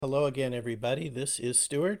Hello again, everybody. This is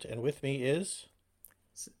Stuart, and with me is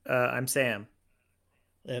I'm Sam.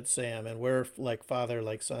 Sam, and we're like father,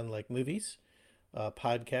 like son, like movies,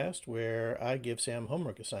 podcast where I give Sam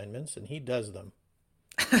homework assignments and he does them.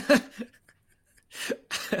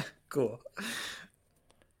 Cool.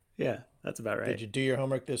 Yeah, that's about Did right. you do your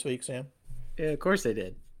homework this week, Sam? Yeah, of course they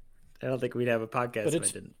did. I don't think we'd have a But podcast if I it's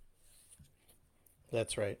didn't.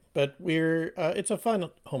 That's right. But we're it's a fun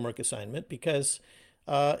homework assignment because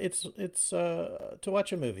it's to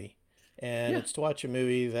watch a movie, and Yeah. it's to watch a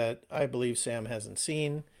movie that I believe Sam hasn't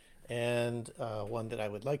seen, and one that I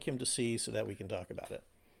would like him to see so that we can talk about it.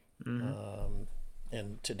 hmm Um,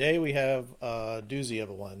 and today we have a doozy of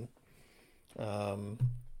a one. Um,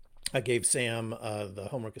 I gave Sam the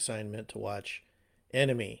homework assignment to watch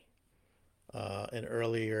Enemy, an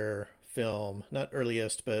earlier film, not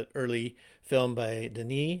earliest, but early film by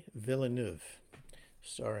Denis Villeneuve,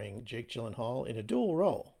 starring Jake Gyllenhaal in a dual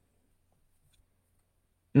role.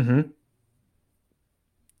 hmm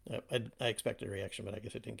I expected a reaction, but I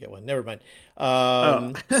guess I didn't get one. Never mind.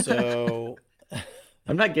 Oh, So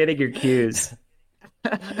I'm not getting your cues.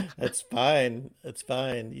 That's fine. That's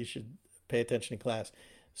fine. You should pay attention in class.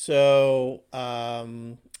 So,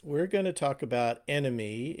 we're going to talk about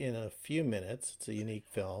Enemy in a few minutes. It's a unique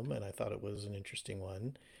film, and I thought it was an interesting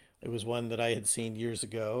one. It was one that I had seen years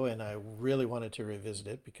ago, and I really wanted to revisit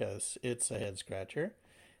it because it's a head scratcher.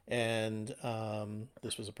 And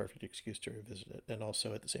this was a perfect excuse to revisit it, and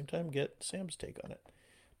also at the same time get Sam's take on it.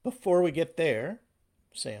 Before we get there,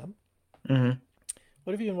 Sam, hmm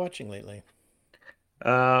what have you been watching lately?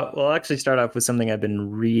 well, I'll actually start off with something I've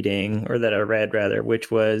been reading, or that I read rather,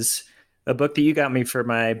 which was a book that you got me for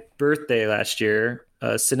my birthday last year,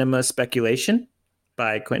 Cinema Speculation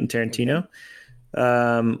by Quentin Okay. Tarantino,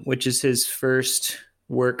 which is his first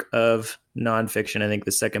work of nonfiction. I think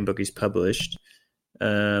the second book he's published.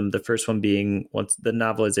 The first one being once the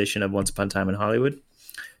novelization of Once Upon a Time in Hollywood.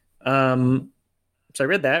 Um, so I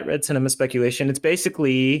read Cinema Speculation. It's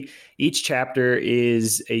basically each chapter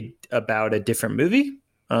is a about a different movie.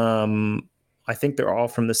 I think they're all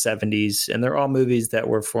from the 70s, and they're all movies that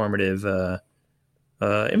were formative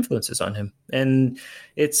influences on him. And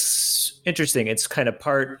it's interesting. It's kind of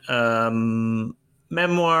part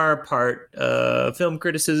memoir, part film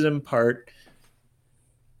criticism, part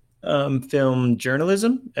film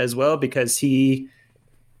journalism as well, because being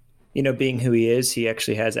who he is, he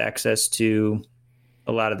actually has access to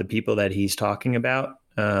a lot of the people that he's talking about.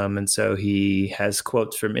 And so he has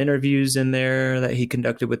quotes from interviews in there that he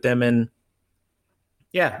conducted with them. And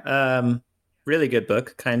yeah, really good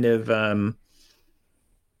book. Kind of, I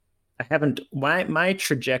haven't, my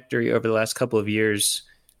trajectory over the last couple of years,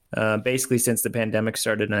 basically since the pandemic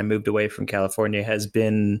started and I moved away from California, has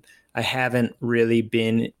been, I haven't really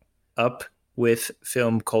been up with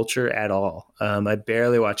film culture at all. I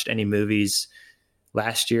barely watched any movies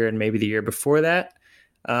last year and maybe the year before that.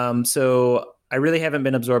 So I really haven't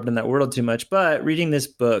been absorbed in that world too much, but reading this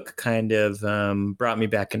book kind of brought me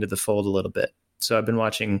back into the fold a little bit. So I've been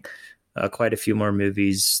watching quite a few more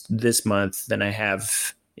movies this month than I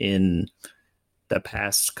have in the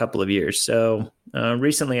past couple of years. So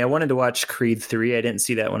recently, I wanted to watch Creed 3. I didn't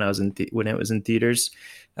see that when I was when it was in theaters,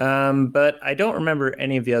 but I don't remember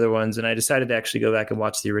any of the other ones, and I decided to actually go back and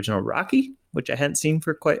watch the original Rocky, which I hadn't seen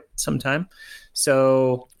for quite some time.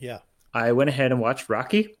 So Yeah. I went ahead and watched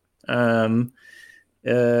Rocky,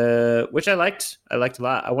 which I liked. I liked a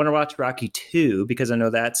lot. I want to watch Rocky 2 because I know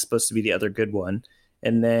that's supposed to be the other good one.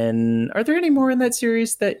 And then, are there any more in that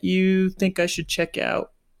series that you think I should check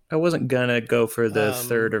out? I wasn't gonna go for the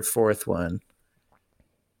third Um, or fourth one.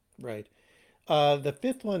 right. The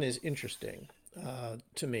fifth one is interesting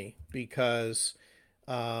to me because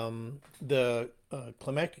the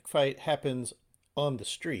climactic fight happens on the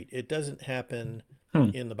street. It doesn't happen Hmm.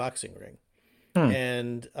 in the boxing ring, Hmm.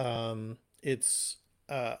 and it's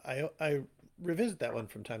I revisit that one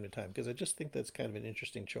from time to time because I just think that's kind of an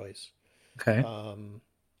interesting choice Okay. um,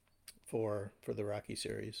 for the Rocky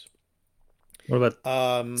series. What about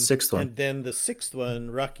the sixth one? And then the sixth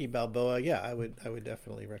one, Rocky Balboa. Yeah, I would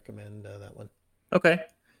definitely recommend that one. Okay.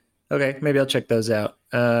 Okay. Maybe I'll check those out.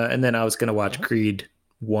 And then I was gonna watch Uh-huh. Creed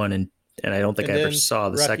 1, and I don't think I And ever then saw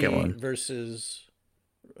the second Rocky one. versus,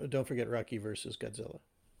 don't forget Rocky versus Godzilla.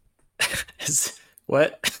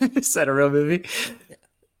 What? Is that a real movie?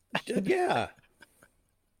 Yeah.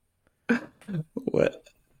 What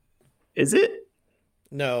is it?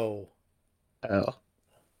 No, Oh,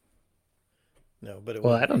 no, but it well,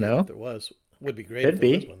 wouldn't I don't be if know. there was. Would be great if Could there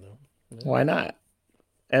was be. one though. Yeah, Why not?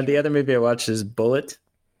 And the sure. other movie I watched is Bullet.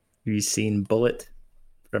 Have you seen Bullet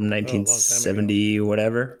from Oh, a long time ago. 1970,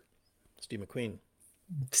 whatever? Steve McQueen.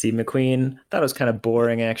 Steve McQueen. Thought it was kind of Yeah.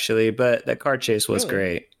 boring actually, but that car chase was Really?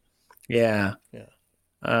 great. Yeah. Yeah.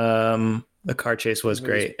 The car chase So was the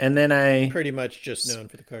movie's great. And then I, pretty much just known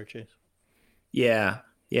for the car chase. yeah,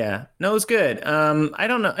 yeah. No, it was good. I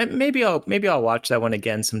don't know. Maybe I'll watch that one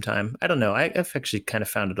again sometime. I don't know. I've actually kind of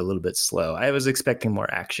found it a little bit slow. I was expecting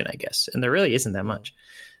more action, I guess, and there really isn't that Hmm. much.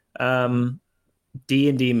 Um,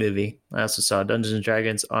 D&D movie. I also saw Dungeons and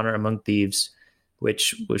Dragons: Honor Among Thieves,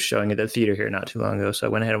 which was showing at the theater here not too long ago. So I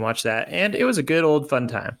went ahead and watched that, and it was a good old fun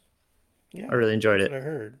time. I Yeah, really enjoyed that's what it. I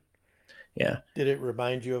heard. Yeah. Did it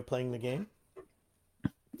remind you of playing the game?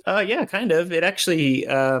 Yeah, kind of. It actually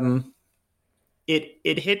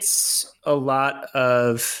it hits a lot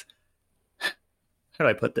of, how do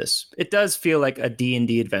I put this? It does feel like a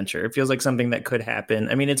D&D adventure. It feels like something that could happen.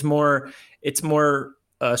 I mean, it's more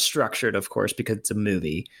structured, of course, because it's a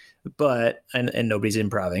movie, but and nobody's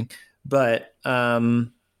improvising, but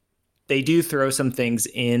they do throw some things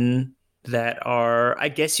in that are, I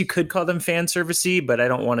guess you could call them fan servicey, but I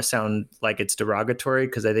don't want to sound like it's derogatory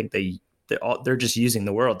because I think they're just using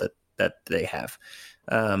the world that they have.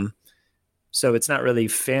 Um, so it's not really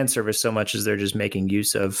fan service so much as they're just making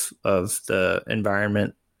use of the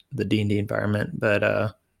environment, the D&D environment. But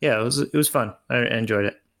yeah, it was fun. I enjoyed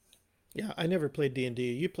it. Yeah, I never played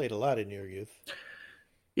D&D. You played a lot in your youth.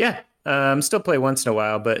 Yeah, still play once in a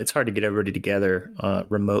while, but it's hard to get everybody together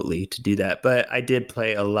remotely to do that. But I did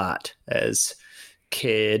play a lot as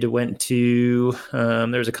kid. Went to there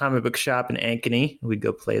was a comic book shop in Ankeny. We'd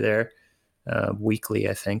go play there weekly,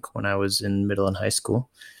 I think, when I was in middle and high school.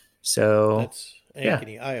 So That's yeah,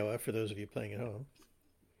 Ankeny, Iowa, for those of you playing at home.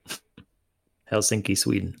 Helsinki,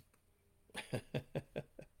 Sweden.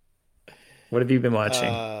 What have you been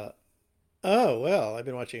watching? uh, oh, well, I've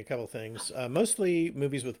been watching a couple things, mostly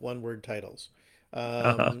movies with one-word titles.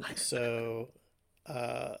 Uh-huh. So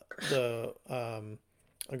the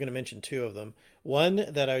I'm going to mention two of them. One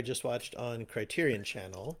that I just watched on Criterion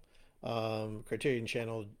Channel. Criterion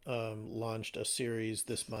Channel launched a series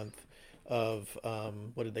this month of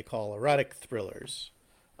what did they call erotic thrillers.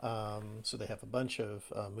 So they have a bunch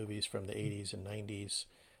of movies from the 80s and 90s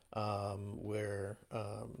where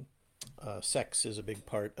sex is a big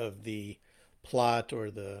part of the plot or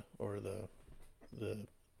the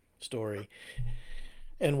story.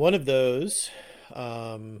 And one of those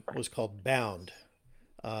was called Bound.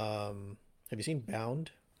 Have you seen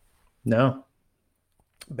Bound? No.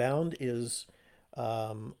 Bound is,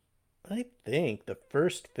 um, I think, the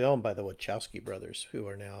first film by the Wachowski brothers, who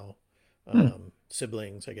are now Hmm.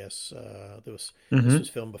 siblings. I guess this was Mm-hmm.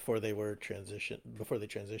 filmed before they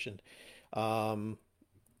transitioned, um,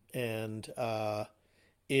 and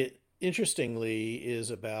it interestingly is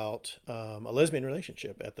about a lesbian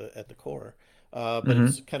relationship at the core. But Mm-hmm.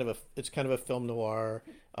 it's kind of a film noir.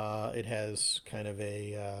 It has kind of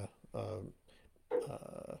a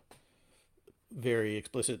very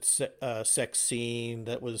explicit sex scene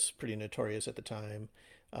that was pretty notorious at the time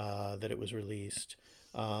that it was released.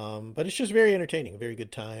 But it's just very entertaining, very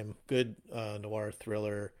good time, good noir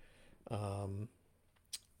thriller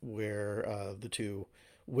where the two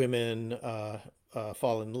women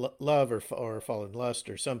fall in love or fall in lust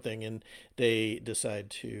or something, and they decide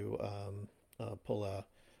to pull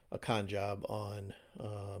a con job on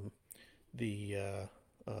the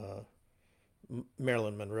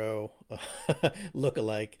Marilyn Monroe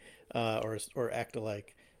look-alike or act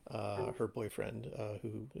alike her boyfriend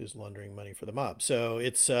who is laundering money for the mob. So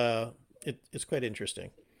it's quite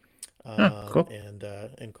interesting Oh, cool.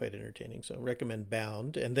 and quite entertaining. So recommend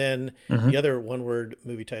Bound. And then the Mm-hmm. other one-word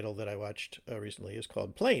movie title that I watched recently is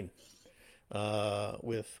called Plane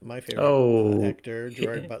with my favorite Oh, actor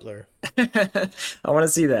Gerard Butler. I want to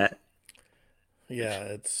see that. Yeah,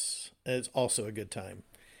 it's also a good time.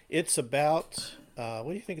 It's about what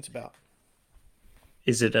do you think it's about?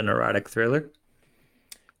 Is it an erotic thriller?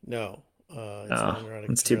 No, it's not Oh, an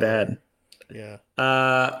erotic that's too thriller. bad. Yeah.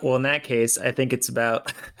 Well, in that case, I think it's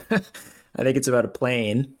about, I think it's about a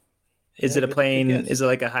plane. Is Yeah, it a good plane? Is guess. it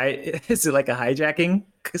like a is it like a hijacking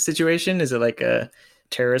situation? Is it like a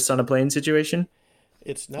terrorist on a plane situation?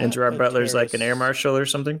 It's And not Gerard a Butler's like an air terrorist. marshal or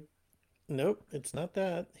something? Nope, it's not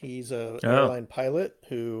that. He's a Oh, airline pilot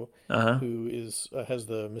uh-huh. who is has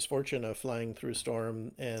the misfortune of flying through a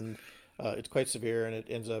storm, and it's quite severe, and it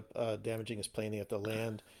ends up damaging his plane. They have to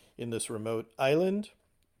land in this remote island,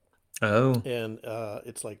 Oh. and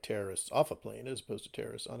it's like terrorists off a plane as opposed to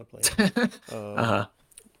terrorists on a plane. Um, Uh-huh.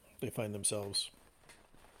 they find themselves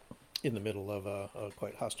in the middle of a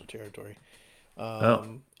quite hostile territory.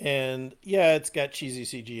 Oh. And yeah, it's got cheesy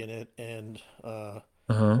CG in it and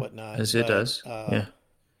Uh-huh. whatnot, As it but does. Yeah.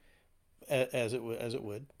 as it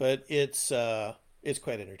would. But it's it's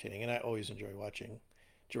quite entertaining, and I always enjoy watching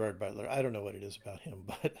Gerard Butler. I don't know what it is about him,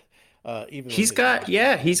 but even when his movies come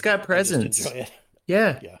He's on, got I just enjoy presence. it.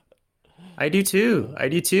 Yeah, Yeah. I do too. I Uh,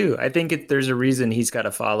 do too. I think there's a reason he's got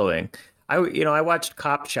a following. I watched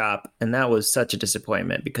Cop Shop, and that was such a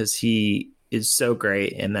disappointment because he is so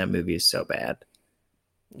great and that movie is so bad.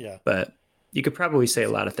 yeah. But you could probably say a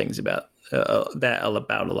It's lot of things about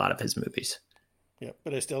about a lot of his movies. yeah,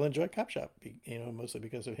 but I still enjoy Cop Shop. Mostly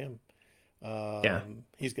because of him. Yeah,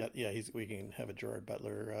 He's got yeah. He's we can have a Gerard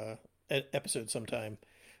Butler episode sometime.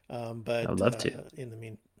 I would But love to. in the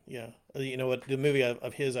mean, yeah. You know what? The movie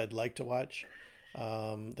of his I'd like to watch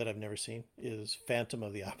that I've never seen is Phantom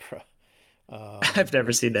of the Opera. I've Where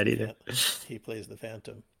never seen that either. he plays the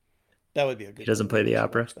Phantom. That would be a He good doesn't one. play Maybe we the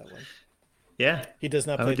should opera. watch that one. Yeah, He does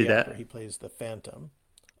not I play would do the opera. that. He plays the Phantom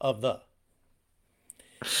of the.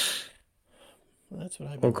 Well, that's what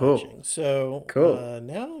I've Well, been cool, watching. So cool.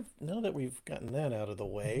 now that we've gotten that out of the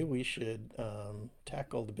way, we should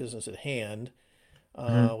tackle the business at hand,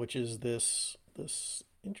 Hmm. which is this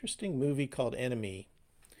interesting movie called Enemy.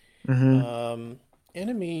 Hmm. Um,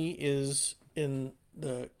 Enemy is in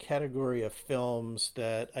the category of films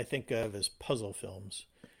that I think of as puzzle films.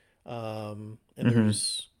 And Hmm.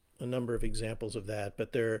 there's a number of examples of that,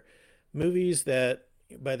 but they're movies that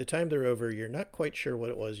by the time they're over, you're not quite sure what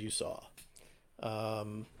it was you saw.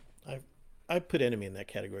 Um, I I put Enemy in that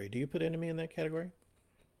category. Do you put Enemy in that category?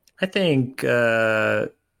 I think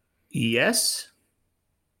yes.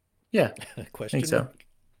 Yeah, I think Question so. mark.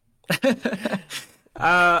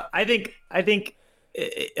 I think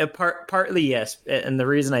partly yes, and the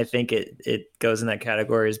reason I think it goes in that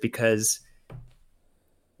category is because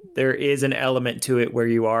there is an element to it where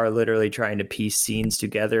you are literally trying to piece scenes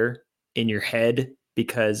together in your head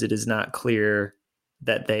because it is not clear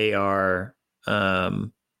that they are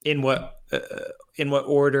in what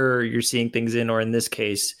order you're seeing things in, or in this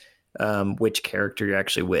case, which character you're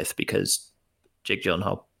actually with, because Jake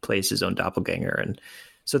Gyllenhaal plays his own doppelganger, and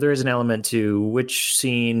so there is an element to which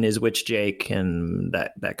scene is which Jake and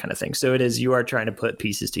that kind of thing. So it is, you are trying to put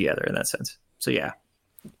pieces together in that sense. So yeah.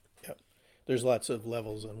 Yep. There's lots of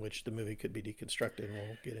levels on which the movie could be deconstructed, and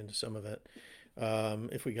we'll get into some of it.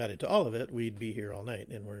 If we got into all of it, we'd be here all night,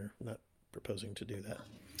 and we're not proposing to do that.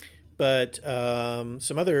 But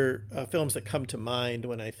some other films that come to mind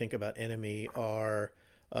when I think about Enemy are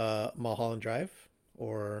Mulholland Drive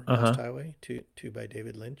or Uh Lost huh. Highway, two by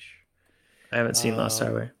David Lynch. I haven't seen Lost Um,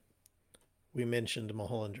 Highway. we mentioned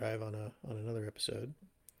Mulholland Drive on another episode.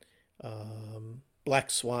 Black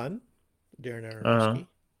Swan, Darren Uh huh. Aronofsky.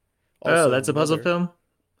 Oh, Also that's a puzzle Mother. film.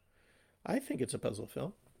 I think it's a puzzle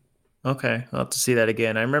film. Okay, I'll have to see that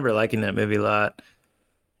again. I remember liking that movie a lot.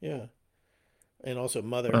 Yeah, and also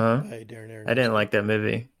Uh Mother huh. by Darren I didn't Aronofsky. like that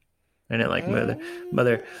movie. I didn't like Uh,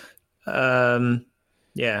 Mother. Um,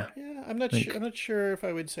 yeah, yeah, like. I'm not sure if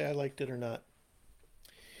I would say I liked it or not.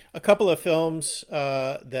 A couple of films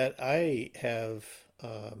that I have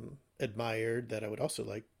admired that I would also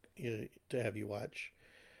like to have you watch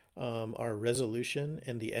are Resolution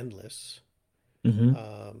and The Endless, Hmm.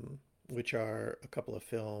 um, which are a couple of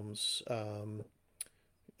films,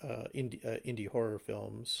 indie horror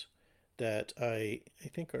films that I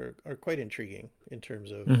think are quite intriguing in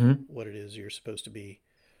terms of Hmm. what it is you're supposed to be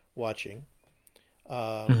watching.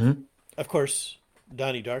 Um, Hmm. of course,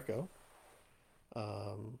 Donnie Darko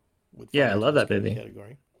um, would Yeah, fall I into love this that kind of movie.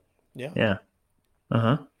 category. Yeah. Yeah. Uh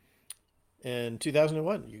huh. And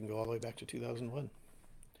 2001, you can go all the way back to 2001.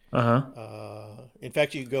 Uh huh. In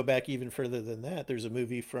fact, you can go back even further than that. There's a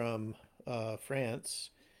movie from France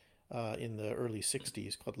in the early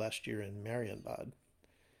 60s called Last Year in Marienbad.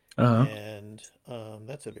 Uh huh. And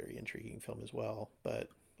that's a very intriguing film as well, but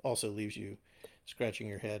also leaves you scratching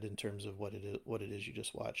your head in terms of what it is you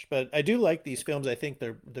just watched. But I do like these films. I think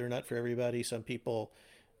they're not for everybody. Some people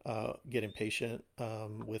get impatient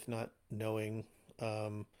with not knowing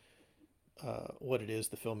what it is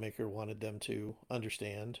the filmmaker wanted them to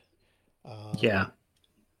understand. Yeah.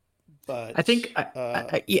 Um, I think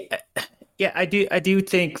but yeah, yeah, I do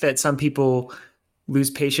think that some people lose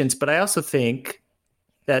patience, but I also think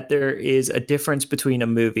that there is a difference between a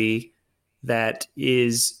movie that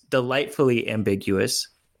is delightfully ambiguous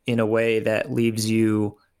in a way that leaves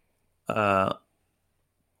you uh,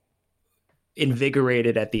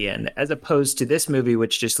 invigorated at the end, as opposed to this movie,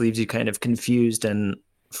 which just leaves you kind of confused and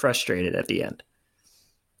frustrated at the end.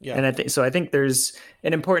 yeah, And I think so. I think there's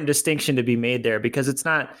an important distinction to be made there, because it's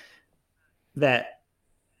not that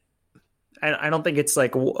I don't think it's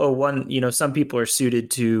like a one. Some people are suited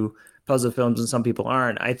to puzzle films and some people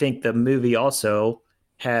aren't. I think the movie also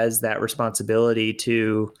has that responsibility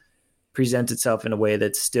to present itself in a way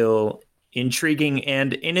that's still intriguing,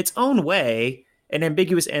 and in its own way, an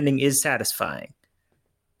ambiguous ending is satisfying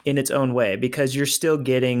in its own way, because you're still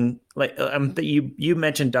getting like you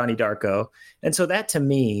mentioned Donnie Darko, and so that to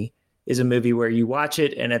me is a movie where you watch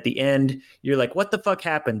it and at the end you're like, what the fuck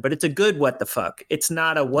happened? But it's a good what the fuck. It's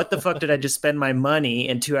not a what the fuck did I just spend my money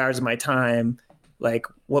and 2 hours of my time, like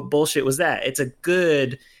what bullshit was that? It's a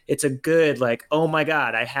good like, oh my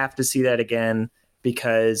god, I have to see that again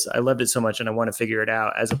because I loved it so much and I want to figure it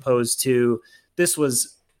out, as opposed to this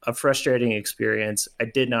was a frustrating experience. I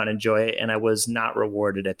did not enjoy it, and I was not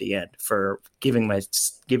rewarded at the end for giving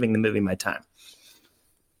the movie my time.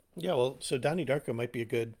 Yeah, well, so Donnie Darko might be a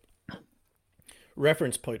good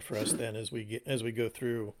reference point for us then as we go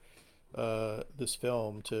through this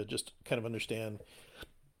film to just kind of understand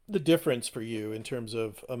the difference for you in terms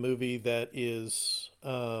of a movie that is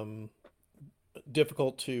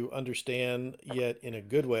difficult to understand yet in a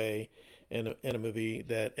good way, and a movie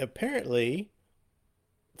that apparently,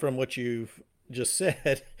 from what you've just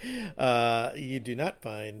said, you do not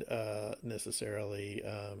find necessarily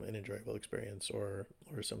an enjoyable experience or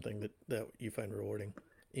something that you find rewarding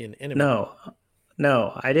in Enemy.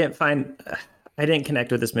 No, I didn't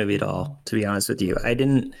connect with this movie at all, to be honest with you. I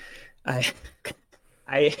didn't, I,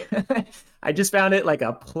 I, I just found it like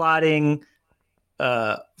a plotting,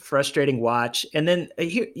 frustrating watch. And then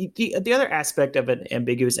here, the other aspect of an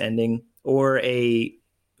ambiguous ending, or a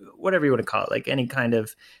whatever you want to call it, like any kind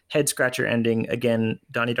of head scratcher ending. Again,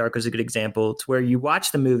 Donnie Darko is a good example. It's where you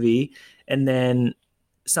watch the movie and then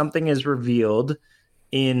something is revealed.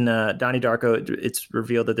 In Donnie Darko, it's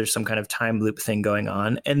revealed that there's some kind of time loop thing going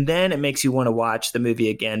on, and then it makes you want to watch the movie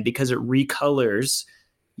again because it recolors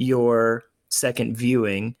your second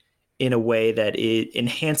viewing in a way that it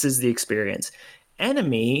enhances the experience.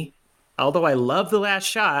 Enemy, although I love The Last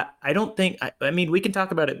Shot, I don't think, I mean, we can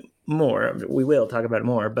talk about it more. We will talk about it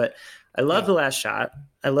more, but I love The Last Shot.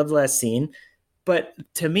 I love the last scene. But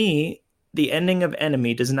to me, the ending of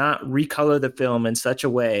Enemy does not recolor the film in such a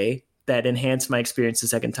way that enhanced my experience the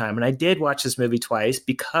second time. And I did watch this movie twice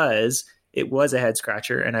because it was a head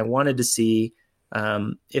scratcher, and I wanted to see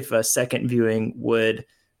if a second viewing would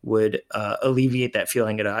alleviate that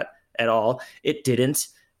feeling at all. It didn't.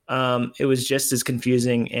 It was just as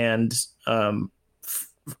confusing and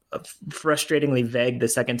frustratingly vague the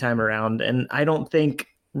second time around. And I don't think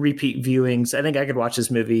repeat viewings, I think I could watch this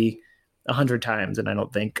movie 100 times and I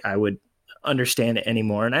don't think I would understand it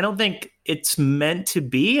anymore. And I don't think it's meant to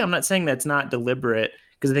be. I'm not saying that's not deliberate,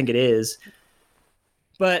 because I think it is,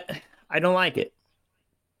 but I don't like it.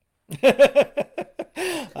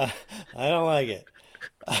 I don't like it.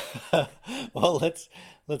 Well,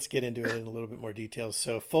 let's get into it in a little bit more detail.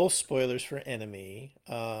 So, full spoilers for Enemy.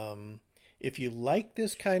 If you like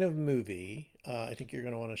this kind of movie, I think you're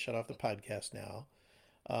going to want to shut off the podcast now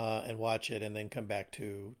and watch it, and then come back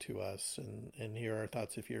to us and hear our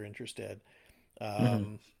thoughts if you're interested.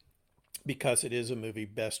 Because it is a movie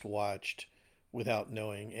best watched without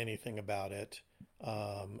knowing anything about it.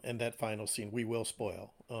 And that final scene we will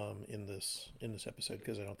spoil in this episode,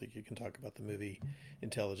 because I don't think you can talk about the movie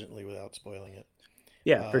intelligently without spoiling it.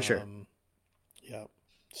 Yeah, for sure. Yeah.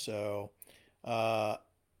 So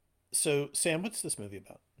Sam, what's this movie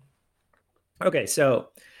about? Okay, so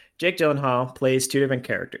Jake Gyllenhaal plays two different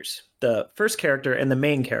characters. The first character and the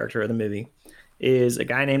main character of the movie is a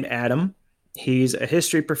guy named Adam. He's a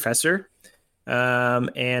history professor,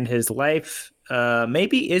 and his life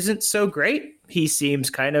maybe isn't so great. He seems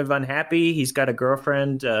kind of unhappy. He's got a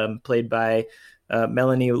girlfriend played by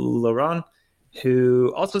Melanie Laurent,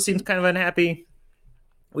 who also seems kind of unhappy.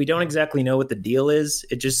 We don't exactly know what the deal is.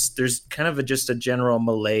 There's kind of just a general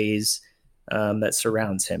malaise that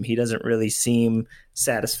surrounds him. He doesn't really seem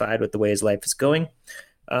satisfied with the way his life is going.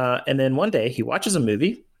 And then one day he watches a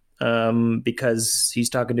movie because he's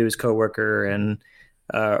talking to his coworker and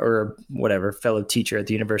or whatever, fellow teacher at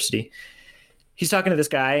the university. He's talking to this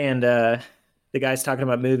guy, and the guy's talking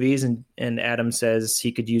about movies, and Adam says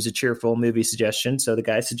he could use a cheerful movie suggestion. So the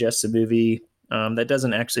guy suggests a movie that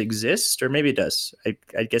doesn't actually exist, or maybe it does.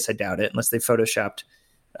 I guess I doubt it, unless they photoshopped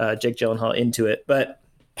Jake Gyllenhaal into it. But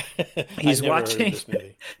he's watching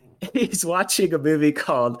a movie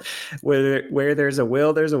called Where There's a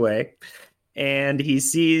Will, There's a Way, and he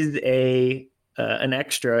sees an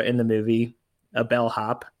extra in the movie, a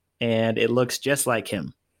bellhop, and it looks just like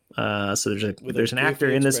him. So there's an actor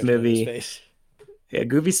in this movie. A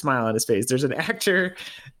goofy smile on his face. There's an actor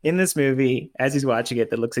in this movie as he's watching it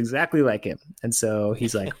that looks exactly like him. And so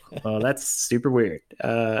he's like, oh, that's super weird.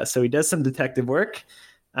 So he does some detective work,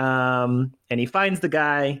 and he finds the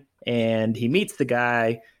guy, and he meets the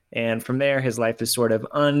guy. And from there, his life is sort of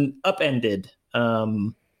upended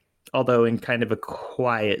although in kind of a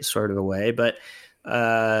quiet sort of a way. But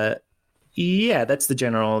uh, yeah, that's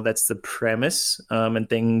the premise, and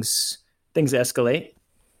things escalate.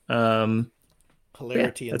 Um,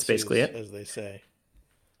 yeah, Hilarity that's basically ensues, it. as they say.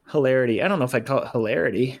 Hilarity. I don't know if I'd call it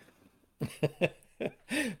hilarity.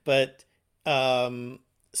 But um,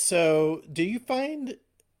 so do you find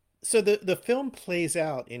so the film plays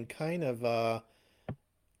out in kind of a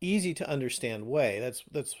easy to understand way.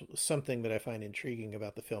 That's something that I find intriguing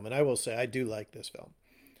about the film, and I will say I do like this film.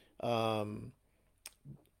 Um,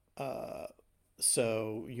 uh,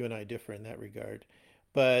 so you and I differ in that regard,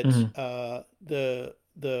 but Mhm.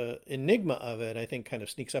 the enigma of it, I think, kind of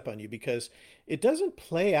sneaks up on you because it doesn't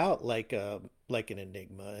play out like an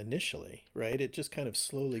enigma initially, right? It just kind of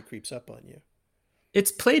slowly creeps up on you.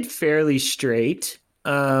 It's played fairly straight.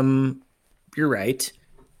 Um, you're right.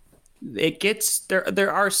 It gets there.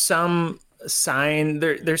 There are some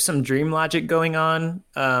there's some dream logic going on,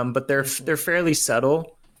 but they're Hmm. fairly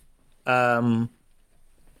subtle. Um,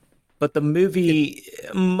 but the It movie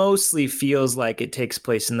mostly feels like it takes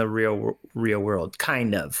place in the real world,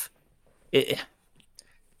 kind of. It,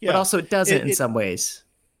 but Yeah, also it doesn't in it some ways.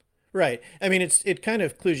 right. I mean, it kind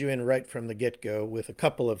of clues you in right from the get-go with a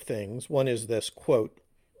couple of things. One is this quote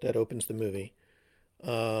that opens the movie,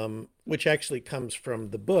 which actually comes from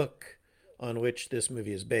the book on which this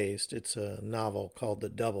movie is based. It's a novel called The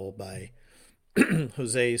Double by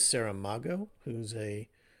Jose Saramago, who's a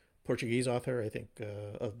Portuguese author, I think,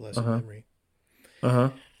 of Uh blessed huh. memory. Uh huh.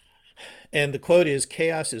 And the quote is,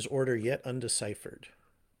 "Chaos is order yet undeciphered."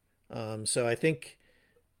 So I think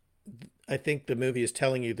the movie is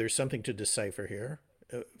telling you there's something to decipher here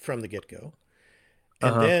from the get-go. Uh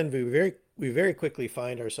And huh. then we very quickly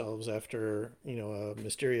find ourselves after, a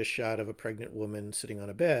mysterious shot of a pregnant woman sitting on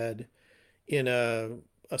a bed in a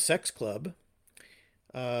sex club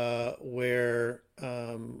where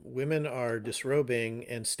women are disrobing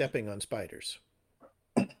and stepping on spiders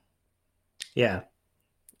Yeah.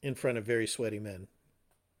 in front of very sweaty men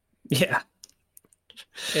Yeah.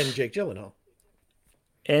 and Jake Gyllenhaal.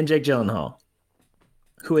 And Jake Gyllenhaal,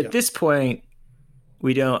 who at Yeah. this point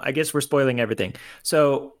we don't. I guess we're spoiling everything.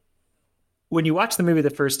 So when you watch the movie the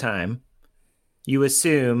first time, you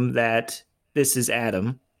assume that this is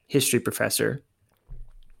Adam, history professor,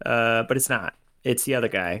 but it's not. It's the other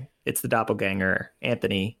guy. It's the doppelganger,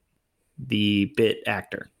 Anthony, the bit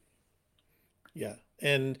actor. Yeah.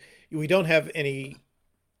 And we don't have any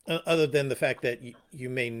other than the fact that you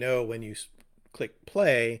may know when you click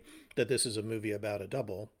play that this is a movie about a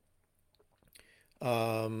double.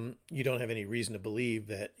 You don't have any reason to believe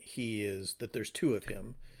that there's two of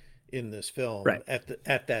him in this film Right.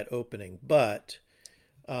 at that opening. But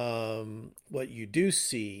what you do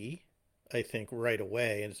see, I think, right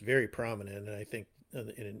away, and it's very prominent, and I think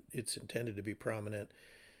it's intended to be prominent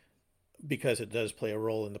because it does play a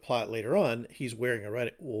role in the plot later on. He's wearing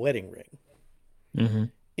a wedding ring Mm-hmm.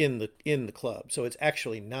 in the club, so it's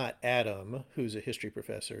actually not Adam who's a history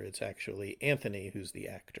professor. It's actually Anthony who's the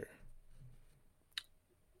actor.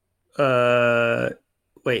 Uh,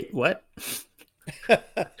 wait, what?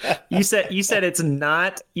 You said it's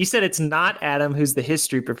not Adam who's the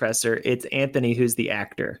history professor. It's Anthony who's the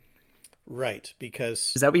actor. Right,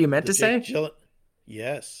 because Is that what you meant the to Jake say? Gyllen,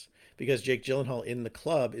 yes, because Jake Gyllenhaal in the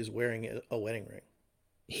club is wearing a wedding ring.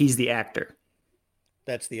 He's the actor.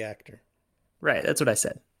 That's the actor. Right. That's what I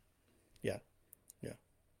said. Yeah, yeah.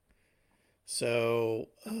 So,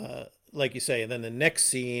 like you say, and then the next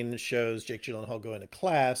scene shows Jake Gyllenhaal going to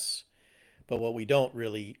class, but what we don't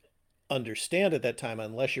really understand at that time,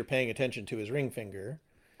 unless you're paying attention to his ring finger,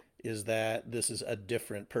 is that this is a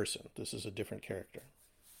different person. This is a different character.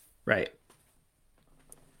 Right.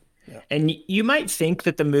 Yeah. And you might think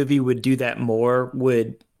that the movie would do that more,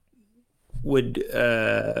 would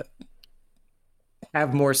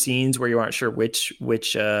have more scenes where you aren't sure which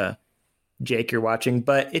Jake you're watching,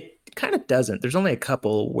 but it kind of doesn't. There's only a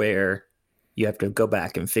couple where you have to go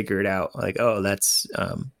back and figure it out. Like, oh, that's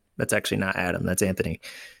actually not Adam. That's Anthony.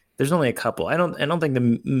 There's only a couple. I don't think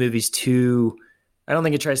the movie's too. I don't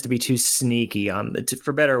think it tries to be too sneaky on the,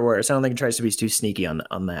 for better or worse. I don't think it tries to be too sneaky on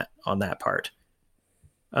that part.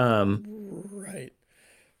 Um, Right.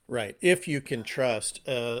 Right. If you can trust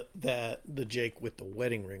that the Jake with the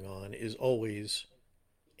wedding ring on is always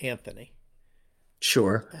Anthony,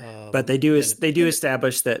 sure, but they do then they do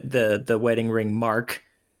establish that the wedding ring mark,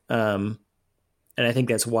 um, and I think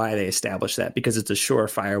that's why they established that because it's a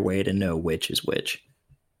surefire way to know which is which.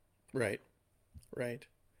 right, right.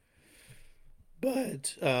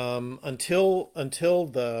 But until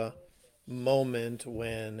the moment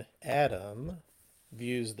when Adam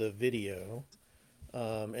views the video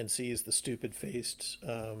and sees the stupid faced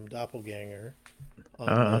doppelganger on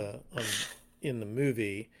Uh-huh. the on in the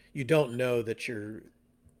movie, you don't know that you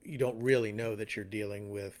don't really know that you're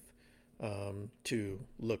dealing with two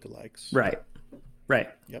lookalikes. Right. Right.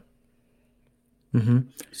 Yep. Mm-hmm.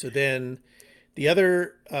 So then the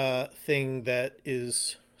other thing that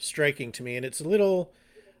is striking to me, and it's a little,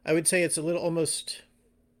 I would say it's a little almost,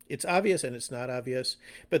 it's obvious and it's not obvious,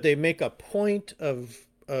 but they make a point of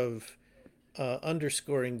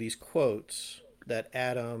underscoring these quotes that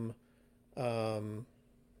Adam um,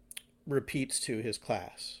 repeats to his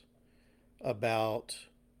class about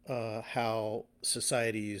how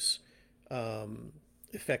societies um,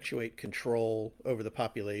 effectuate control over the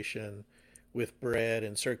population with bread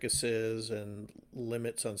and circuses and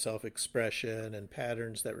limits on self expression and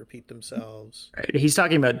patterns that repeat themselves. Right. He's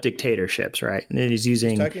talking about dictatorships, right? And he's He's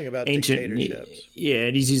using talking about ancient, dictatorships. yeah,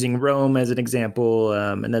 and he's using Rome as an example,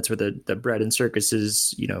 and that's where the bread and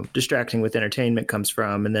circuses, distracting with entertainment comes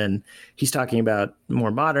from. And then he's talking about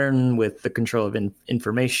more modern with the control of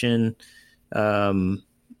information, um,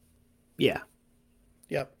 yeah,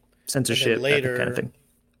 Yep. And then censorship, that kind of later, thing.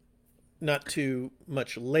 not too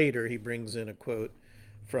much later, he brings in a quote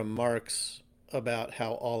from Marx about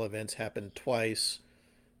how all events happen twice,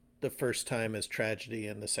 the first time as tragedy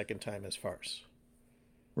and the second time as farce.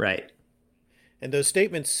 Right. And those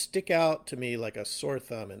statements stick out to me like a sore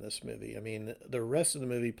thumb in this movie. I mean, the rest of the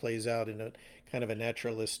movie plays out in a kind of a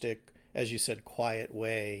naturalistic, as you said, quiet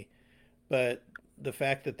way. But the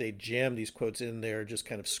fact that they jam these quotes in there just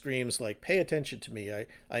kind of screams like, "Pay attention to me.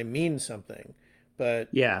 I mean something." But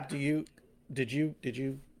Yeah. did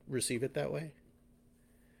you receive it that way?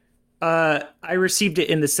 I received it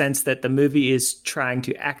in the sense that the movie is trying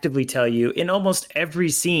to actively tell you in almost every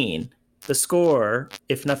scene, the score,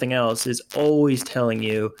 if nothing else, is always telling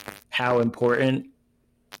you how important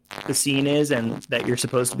the scene is and that you're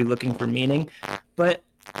supposed to be looking for meaning. But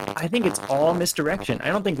I think it's all misdirection. I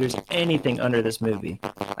don't think there's anything under this movie.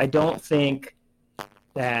 I don't think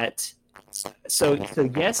that. So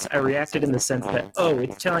yes, I reacted in the sense that, oh,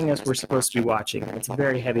 it's telling us we're supposed to be watching. It's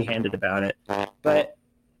very heavy-handed about it. But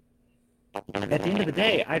at the end of the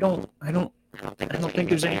day, I don't think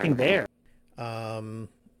there's anything there. Um,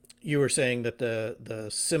 you were saying that the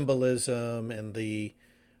symbolism and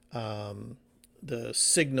um, the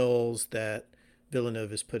signals that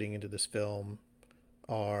Villeneuve is putting into this film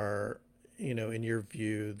are, in your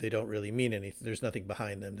view, they don't really mean anything. There's nothing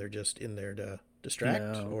behind them. They're just in there to distract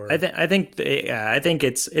No, I or think I think yeah, I think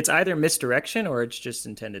it's either misdirection or it's just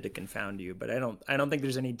intended to confound you. But I don't think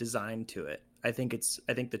there's any design to it. I think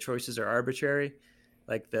the choices are arbitrary,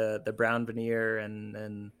 like the brown veneer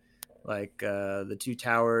and like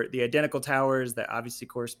the identical towers that obviously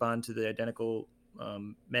correspond to the identical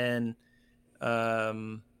men.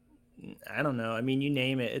 Um, I don't know. I mean, you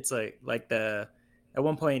name it. It's like the at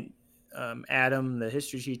one point, Adam, the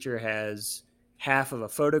history teacher, has half of a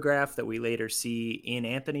photograph that we later see in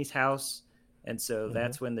Anthony's house, and so mm-hmm.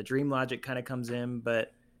 that's when the dream logic kind of comes in.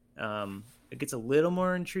 But it gets a little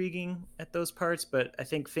more intriguing at those parts. But I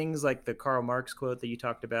think things like the Karl Marx quote that you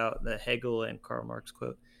talked about, the Hegel and Karl Marx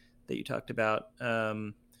quote that you talked about, uh,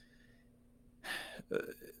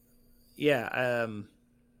 yeah.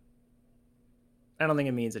 I don't think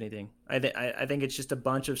it means anything. I think it's just a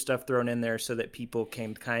bunch of stuff thrown in there so that people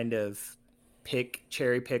can kind of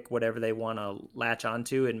cherry pick whatever they want to latch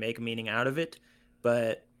onto and make a meaning out of it.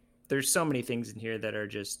 But there's so many things in here that are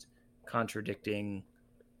just contradicting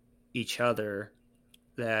each other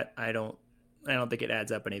that I don't think it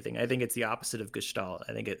adds up anything. I think it's the opposite of Gestalt.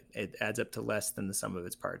 I think it adds up to less than the sum of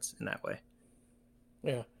its parts in that way.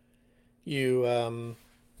 Yeah. You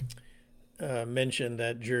mentioned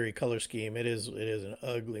that jury color scheme. It is an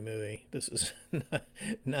ugly movie. This is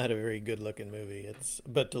not a very good looking movie. It's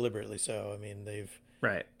but deliberately so. I mean,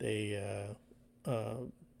 Right. they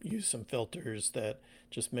use some filters that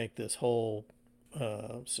just make this whole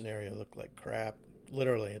scenario look like crap.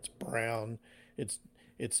 Literally, it's brown. It's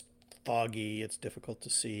it's foggy. It's difficult to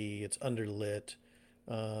see. It's underlit.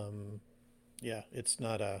 Um, yeah, it's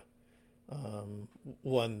not a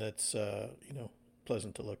one that's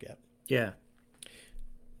pleasant to look at. Yeah.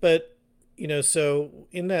 But so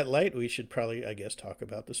in that light, we should probably, I guess, talk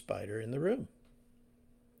about the spider in the room.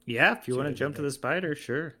 Yeah. If you See want what to I did jump to there? the spider,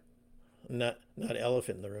 sure. Not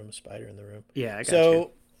elephant in the room, spider in the room. Yeah, I got you.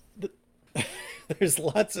 So th- there's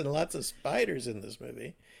lots and lots of spiders in this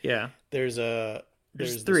movie. Yeah. There's a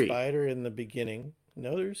There's there's the three. spider in the beginning.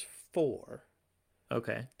 No, there's four.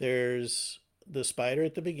 Okay. There's the spider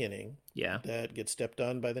at the beginning Yeah. that gets stepped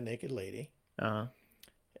on by the naked lady. Uh-huh.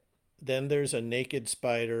 Then there's a naked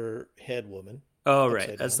spider head woman Oh, right.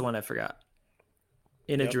 upside That's the down. one I forgot.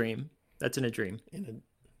 In a Yep. dream. That's in a dream.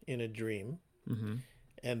 In a dream. Mm-hmm.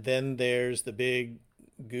 And then there's the big,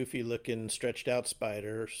 goofy looking, stretched out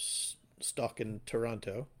spider stalking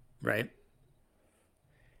Toronto. Right.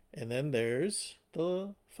 And then there's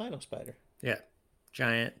the final spider. Yeah.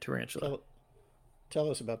 Giant tarantula. Tell tell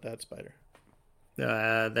us about that spider.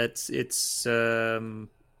 It's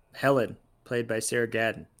Helen, played by Sarah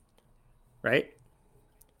Gadon, right?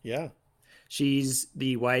 Yeah. She's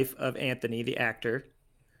the wife of Anthony, the actor,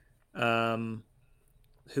 um,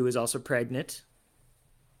 who is also pregnant.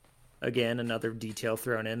 Again, another detail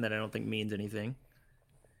thrown in that I don't think means anything.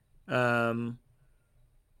 Um,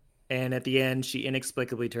 and at the end, she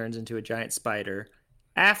inexplicably turns into a giant spider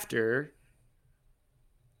after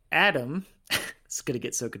Adam. It's going to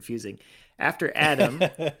get so confusing. After Adam,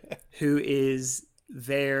 who is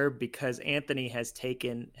there because Anthony has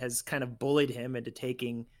kind of bullied him into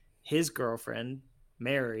taking his girlfriend,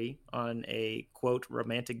 Mary, on a quote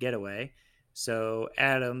romantic getaway. So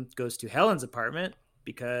Adam goes to Helen's apartment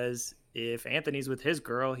because if Anthony's with his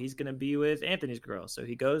girl, he's going to be with Anthony's girl. So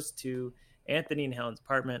he goes to Anthony and Helen's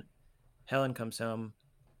apartment. Helen comes home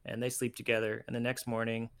and they sleep together. And the next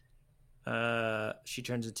morning, she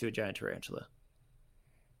turns into a giant tarantula.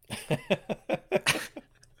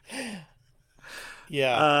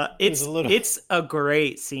 Yeah. It was It's a little. it's a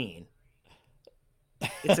great scene.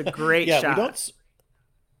 It's a great Yeah, shot.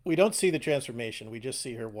 we don't see the transformation. We just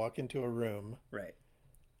see her walk into a room, Right.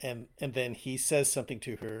 and then he says something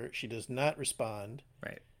to her. She does not respond.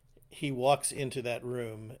 Right. He walks into that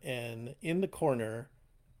room, and in the corner,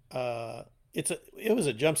 it was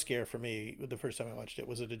a jump scare for me the first time I watched it.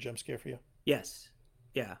 Was it a jump scare for you? Yes.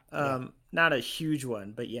 Yeah. Yeah. Not a huge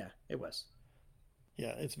one, but yeah, it was.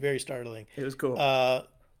 Yeah, it's very startling. It was cool. Uh,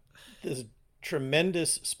 this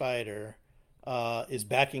tremendous spider is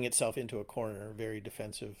backing itself into a corner, very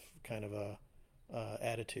defensive kind of a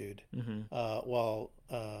attitude, Mm-hmm. while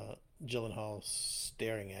Gyllenhaal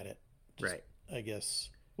staring at it, just Right. I guess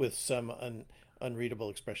with some unreadable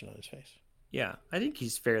expression on his face. Yeah, I think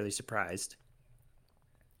he's fairly surprised.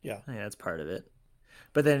 Yeah, Yeah, that's part of it.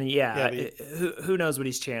 But then, yeah, yeah, but who knows what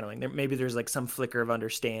he's channeling? Maybe there's like some flicker of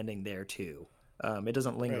understanding there too. It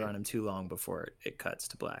doesn't linger right, on him too long before it cuts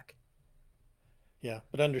to black. yeah,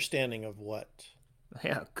 but understanding of what?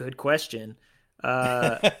 Yeah, good question.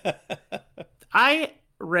 Uh, I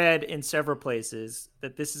read in several places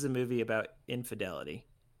that this is a movie about infidelity.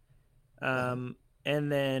 Uh-huh. Um,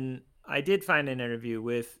 and then I did find an interview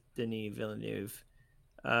with Denis Villeneuve,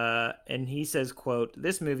 and he says, quote,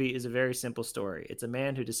 "This movie is a very simple story. It's a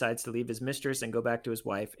man who decides to leave his mistress and go back to his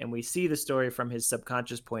wife, and we see the story from his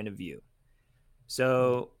subconscious point of view." Mm.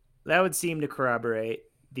 So that would seem to corroborate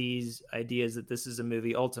these ideas that this is a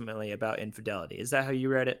movie ultimately about infidelity. Is that how you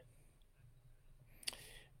read it?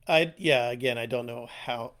 Yeah, again, I don't know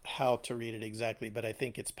how to read it exactly, but I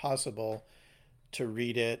think it's possible to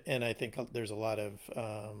read it, and I think there's a lot of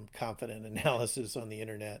confident analysis on the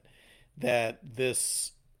internet that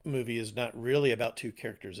this movie is not really about two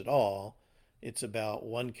characters at all. It's about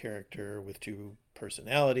one character with two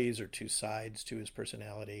personalities or two sides to his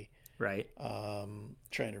personality, Right.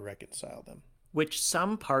 trying to reconcile them. Which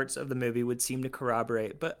some parts of the movie would seem to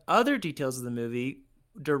corroborate, but other details of the movie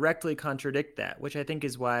directly contradict that, which I think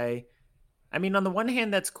is why, I mean, on the one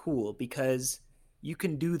hand, that's cool because you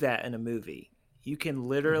can do that in a movie. You can Hmm.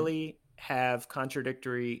 literally have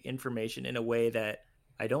contradictory information in a way that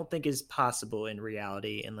I don't think is possible in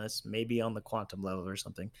reality, unless maybe on the quantum level or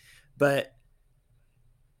something. But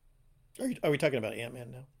Are we talking about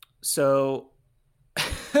Ant-Man now? so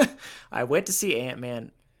I went to see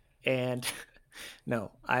Ant-Man and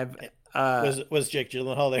no, I've Eh, uh Was Jake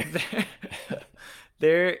Gyllenhaal there? there,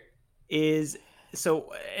 there is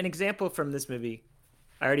so an example from this movie.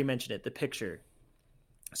 I already mentioned it, the picture.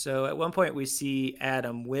 So at one point we see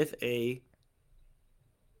Adam with a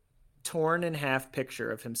torn in half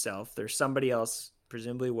picture of himself. There's somebody else,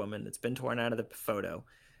 presumably a woman, that's been torn out of the photo,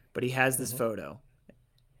 but he has this Hmm. photo.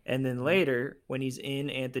 And then Hmm. later, when he's in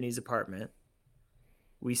Anthony's apartment,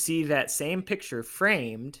 we see that same picture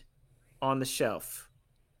framed on the shelf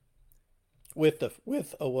With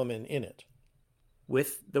a woman in it.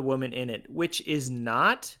 with the woman in it, which is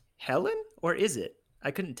not Helen, or is it?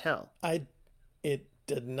 I couldn't tell. I It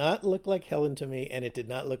did not look like Helen to me, and it did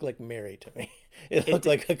not look like Mary to me. It looked It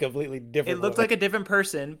like a completely it different looked woman. like a different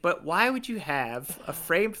person, but why would you have a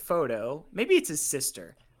framed photo? Maybe it's his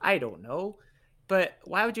sister. I don't know. But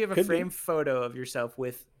why would you have a Could be. framed photo of yourself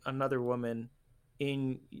with another woman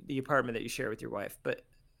in the apartment that you share with your wife? But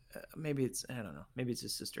maybe it's, I don't know. Maybe it's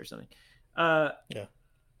his sister or something. Uh, Yeah.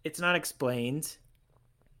 it's not explained.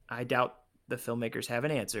 I doubt the filmmakers have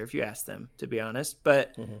an answer if you ask them, to be honest.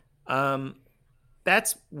 But Hmm. um,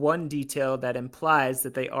 that's one detail that implies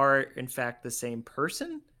that they are, in fact, the same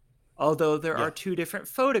person. Although there Yeah. are two different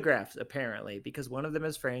photographs, apparently, because one of them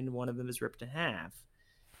is framed, one of them is ripped in half.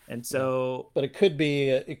 And Yeah. so But it could be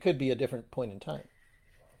a different point in time.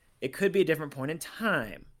 it could be a different point in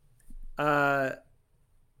time. Uh,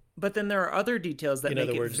 but then there are other details that In make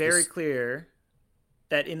other it words, very this. clear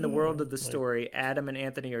that in the world of the Like, story, Adam and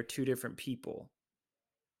Anthony are two different people.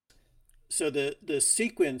 so the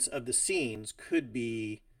sequence of the scenes could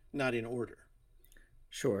be not in order.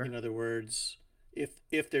 Sure. In other words,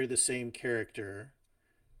 if they're the same character,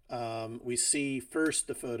 we see first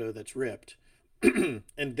the photo that's ripped, and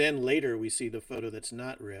then later we see the photo that's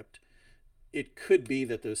not ripped. It could be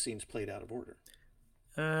that those scenes played out of order.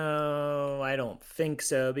 Oh, I don't think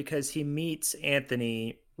so because he meets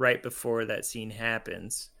Anthony right before that scene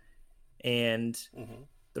happens. And Hmm.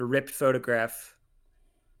 the ripped photograph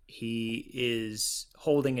he is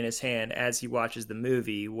holding in his hand as he watches the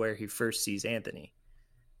movie where he first sees Anthony.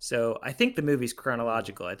 So I think the movie's Hmm.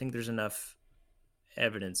 chronological. I think there's enough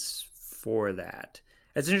evidence for that.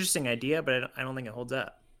 It's an interesting idea, but I don't think it holds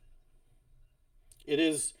up. It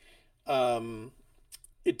is. Um,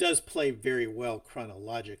 it does play very well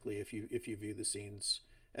chronologically. If you view the scenes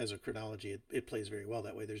as a chronology, it plays very well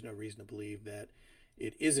that way. There's no reason to believe that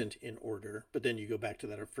it isn't in order. But then you go back to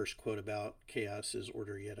that our first quote about chaos is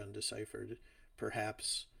order yet undeciphered.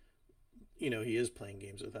 Perhaps he is playing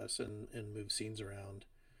games with us and moves scenes around.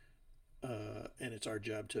 And it's our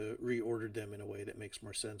job to reorder them in a way that makes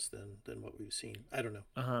more sense than what we've seen. I don't know.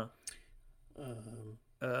 Uh huh.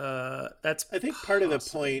 Um, That's I think part of the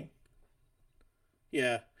point, possible.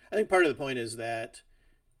 yeah, I think part of the point is that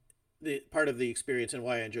the part of the experience and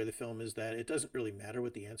why I enjoy the film is that it doesn't really matter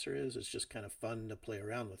what the answer is. It's just kind of fun to play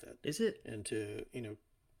around with it Is it? and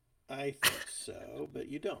I think so, but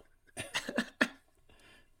you don't.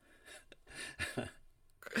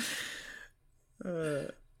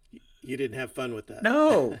 uh, You didn't have fun with that.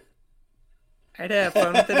 no, I didn't have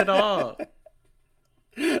fun with it at all.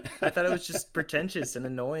 I thought it was just pretentious and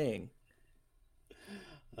annoying.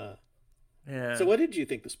 uh, so, Yeah, what did you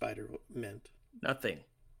think the spider meant? nothing.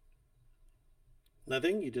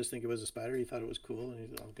 Nothing. You just think it was a spider. You thought it was cool, and you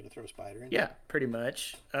thought, I'm going to throw a spider in here. Yeah, pretty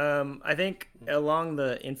much. I think along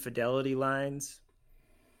the infidelity lines,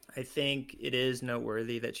 I think it is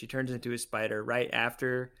noteworthy that she turns into a spider right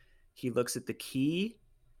after he looks at the key,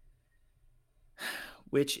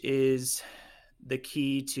 which is the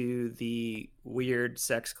key to the weird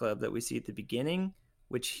sex club that we see at the beginning,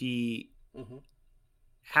 which Mm-hmm.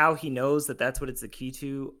 how he knows that that's what it's the key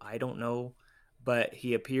to, I don't know, but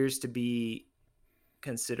he appears to be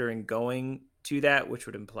considering going to that, which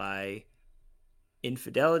would imply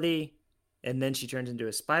infidelity. And then she turns into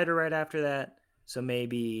a spider right after that. So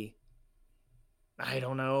maybe, I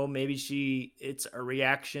don't know, maybe it's a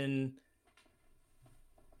reaction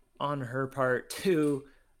on her part to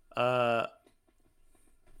uh,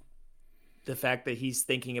 the fact that he's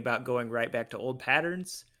thinking about going right back to old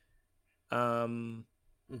patterns. Um,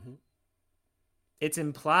 Mm-hmm. it's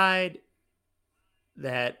implied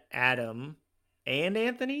that Adam and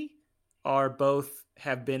Anthony are both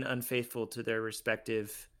have been unfaithful to their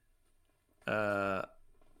respective uh,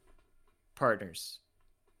 partners.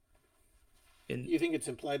 In You think it's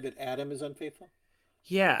implied that Adam is unfaithful?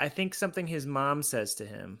 Yeah, I think something his mom says to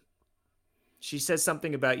him. She says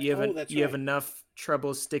something about Oh, that's you have right. enough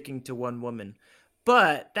trouble sticking to one woman.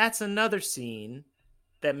 But that's another scene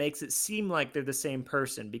that makes it seem like they're the same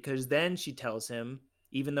person because then she tells him,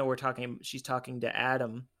 even though she's talking to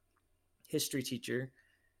Adam, history teacher,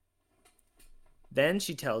 then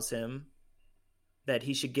she tells him that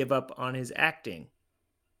he should give up on his acting.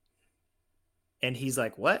 And he's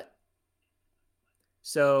like, "What?"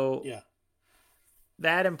 So Yeah.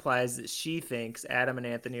 that implies that she thinks Adam and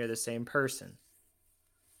Anthony are the same person.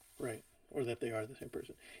 Right. Or that they are the same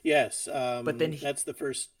person. Yes. But then That's the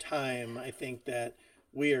first time I think that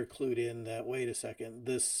we are clued in that, wait a second,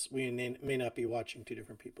 this, we may not be watching two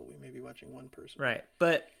different people. We may be watching one person. right.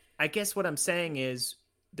 But I guess what I'm saying is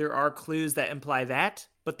there are clues that imply that,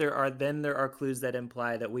 but there are clues that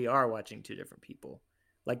imply that we are watching two different people,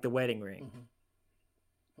 like the wedding ring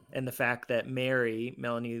Mm-hmm. and the fact that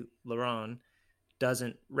Melanie Laurent,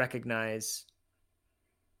 doesn't recognize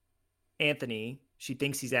Anthony. She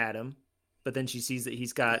thinks he's Adam, but then she sees that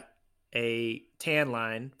he's Yeah. got a tan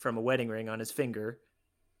line from a wedding ring on his finger,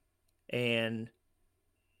 and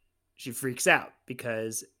she freaks out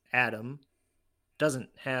because Adam doesn't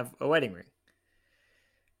have a wedding ring.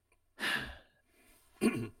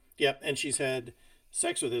 Yep. And she's had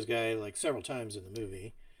sex with this guy like several times in the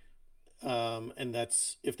movie. And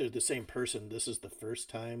that's if they're the same person. This is the first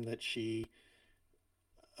time that she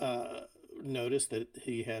uh, noticed that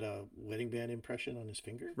he had a wedding band impression on his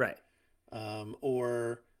finger. Right.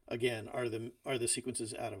 Or again, are the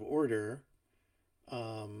sequences out of order?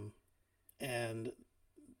 Um, and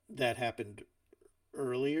that happened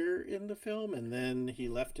earlier in the film, and then he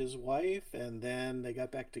left his wife, and then they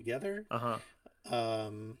got back together. Uh-huh.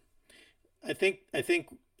 Um, I think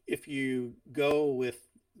if you go with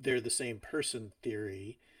they're the same person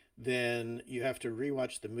theory, then you have to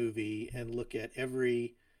rewatch the movie and look at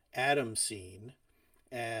every Adam scene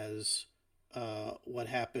as what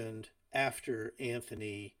happened after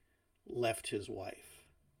Anthony left his wife.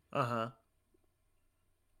 Uh-huh. I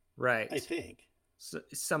Right. think. So,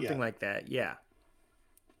 something Yeah. like that. Yeah.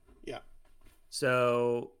 Yeah.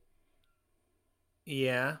 So,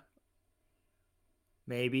 yeah,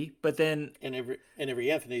 maybe. But then And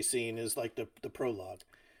every Anthony scene is like the prologue.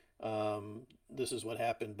 This is what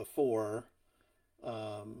happened before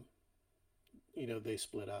um, they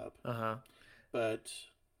split up. uh-huh. But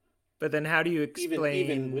But then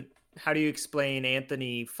even with how do you explain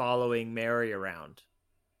Anthony following Mary around?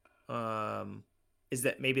 Um is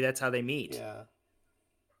that maybe that's how they meet? yeah,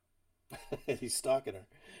 he's stalking her.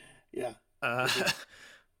 Yeah, Uh could be.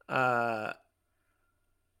 uh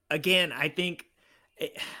again, I think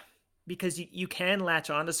it, because you can latch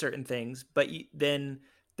on to certain things, but then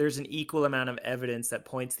there's an equal amount of evidence that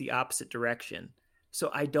points the opposite direction. So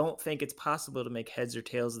I don't think it's possible to make heads or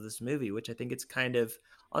tails of this movie, which I think it's kind of,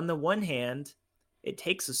 on the one hand, it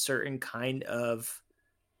takes a certain kind of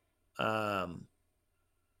um,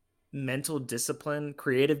 mental discipline,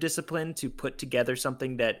 creative discipline to put together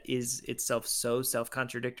something that is itself so self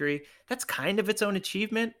contradictory. That's kind of its own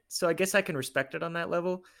achievement. So I guess I can respect it on that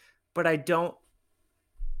level. But I don't,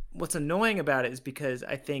 what's annoying about it is because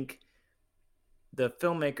I think the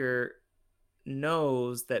filmmaker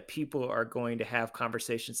knows that people are going to have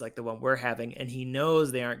conversations like the one we're having, and he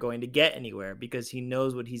knows they aren't going to get anywhere because he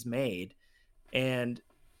knows what he's made. And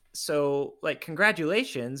so, like,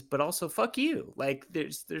 congratulations, but also fuck you. Like,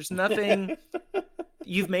 there's nothing.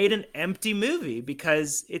 You've made an empty movie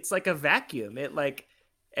because it's like a vacuum. It, like,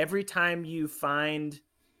 every time you find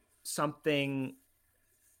something,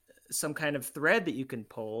 some kind of thread that you can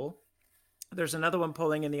pull, there's another one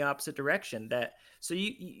pulling in the opposite direction. That, so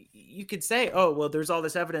you could say, oh well, there's all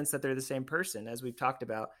this evidence that they're the same person, as we've talked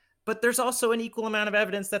about, but there's also an equal amount of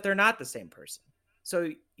evidence that they're not the same person. So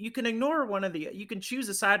you can ignore one of the, you can choose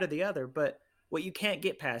a side or the other, but what you can't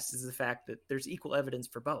get past is the fact that there's equal evidence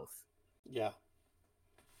for both. Yeah.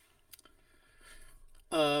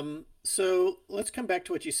 So let's come back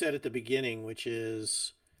to what you said at the beginning, which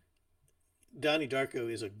is Donnie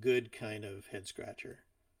Darko is a good kind of head scratcher,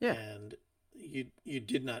 Yeah. and you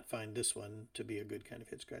did not find this one to be a good kind of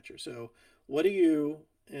head scratcher. So what do you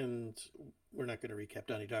and we're not going to recap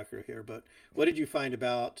Donnie Darko here, but what did you find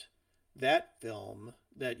about that film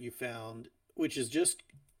that you found, which is just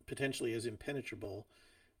potentially as impenetrable?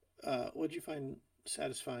 What did you find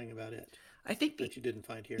satisfying about it I think the, that you didn't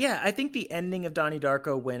find here? yeah, I think the ending of Donnie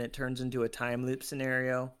Darko, when it turns into a time loop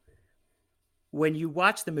scenario, when you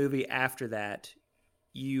watch the movie after that,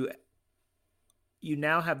 you you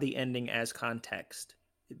now have the ending as context.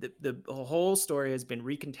 The whole story has been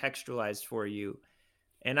recontextualized for you.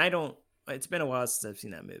 And I don't, it's been a while since I've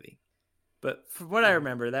seen that movie. But from what I Mm-hmm.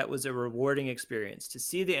 remember, that was a rewarding experience to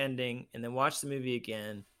see the ending and then watch the movie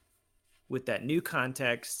again with that new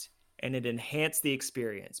context. And it enhanced the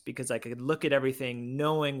experience because I could look at everything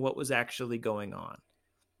knowing what was actually going on.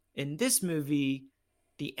 In this movie,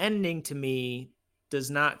 the ending to me does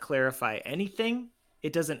not clarify anything.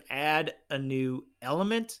 It doesn't add a new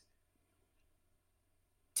element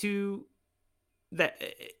to that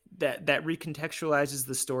that recontextualizes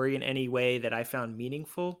the story in any way that I found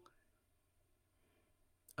meaningful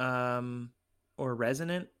um or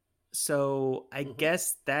resonant. So I Mm-hmm.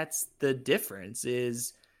 guess that's the difference,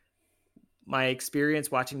 is my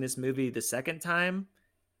experience watching this movie the second time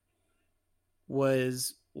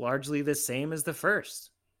was largely the same as the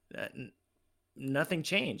first. Nothing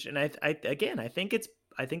changed. And I again, I think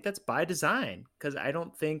that's by design, because I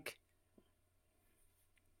don't think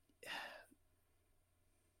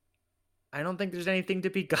there's anything to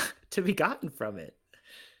be to be gotten from it.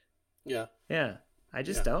 Yeah. Yeah, I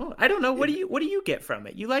just Yeah. don't. I don't know. It What do you get from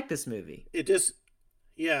it? You like this movie? it just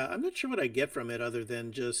yeah, I'm not sure what I get from it other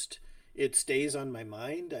than just it stays on my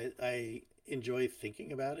mind. I enjoy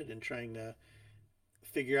thinking about it and trying to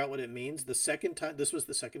figure out what it means. The second time, this was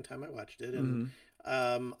the second time I watched it, and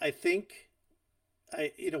Mm-hmm. I think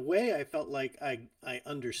in a way, I felt like I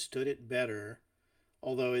understood it better.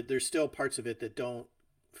 Although there's still parts of it that don't.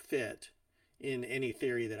 fit in any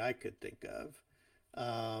theory that I could think of.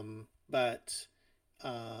 But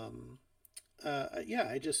yeah,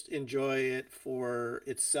 I just enjoy it for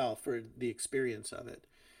itself, for the experience of it.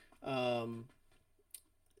 Um,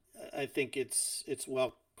 I think it's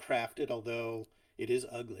well crafted, although it is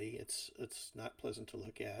ugly. It's not pleasant to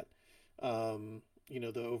look at.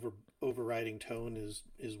 The overriding tone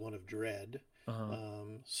is one of dread. Uh-huh.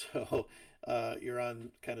 So you're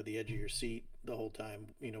on kind of the edge of your seat the whole time,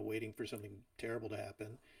 waiting for something terrible to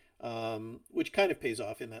happen, which kind of pays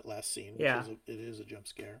off in that last scene, which Yeah. it is a jump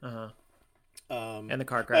scare. Uh-huh. And the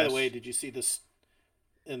car By the way, crash. did you see this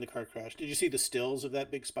in the car crash? Did you see the stills of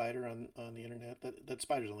that big spider on the internet? That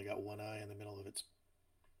spider's only got one eye in the middle of its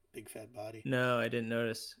big fat body. No, I didn't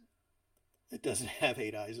notice. It doesn't have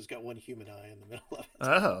 8 eyes. It's got one human eye in the middle of it.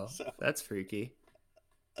 Oh, So that's freaky.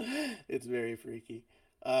 it's very freaky.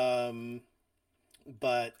 Um,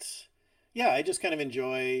 but yeah, I just kind of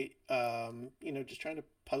enjoy, just trying to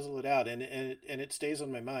puzzle it out, and it stays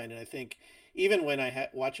on my mind. And I think even when I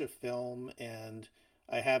watch a film and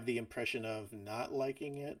I have the impression of not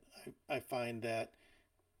liking it, I find that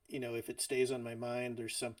if it stays on my mind,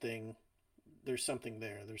 there's something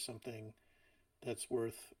there. There's something that's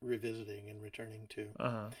worth revisiting and returning to.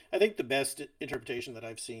 Uh-huh. I think the best interpretation that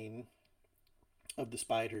I've seen of the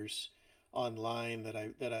spiders online that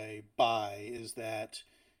I buy is that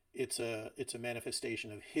it's a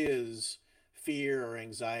manifestation of his fear or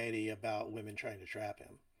anxiety about women trying to trap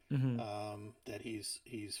him. Mm-hmm. That he's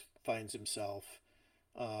finds himself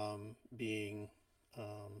being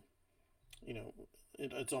um,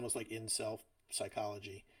 it's almost like in self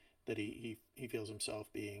psychology that he feels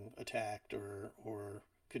himself being attacked or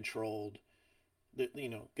controlled, that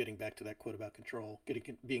getting back to that quote about control,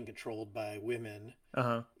 getting being controlled by women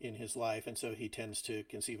Uh-huh. in his life, and so he tends to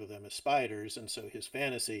conceive of them as spiders, and so his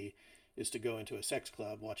fantasy is to go into a sex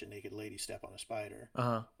club, watch a naked lady step on a spider.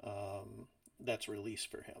 Uh-huh. That's release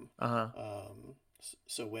for him. Uh-huh.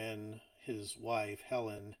 So when his wife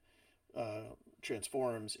Helen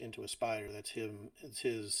transforms into a spider, that's him. It's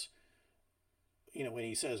his. When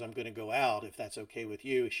he says, "I'm going to go out, if that's okay with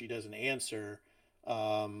you," she doesn't answer,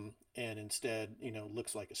 and instead,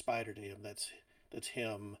 looks like a spider to him. That's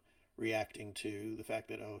him reacting to the fact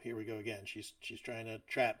that, oh, here we go again. She's trying to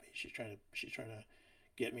trap me. She's trying to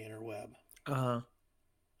get me in her web. Uh-huh.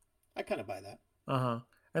 I kind of buy that. Uh-huh.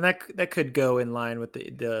 And that could go in line with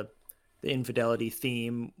the infidelity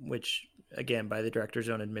theme, which again, by the director's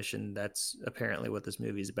own admission, that's apparently what this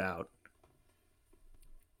movie's about.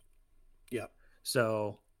 Yeah.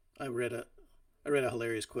 So, I read a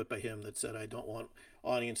hilarious quote by him that said, "I don't want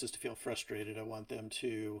audiences to feel frustrated. I want them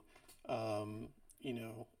to, um, you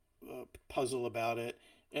know, puzzle about it,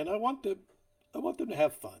 and I want them to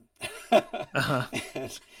have fun." uh-huh.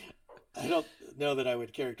 And I don't know that I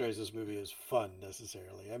would characterize this movie as fun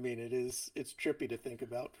necessarily. I mean, it's trippy to think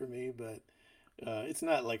about for me, but it's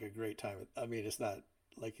not like a great time. I mean, it's not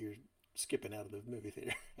like you're skipping out of the movie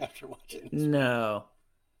theater after watching this movie. No.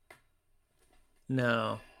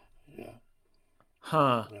 No. Yeah.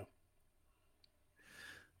 Huh. No.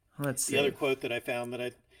 Let's The other see. quote that I found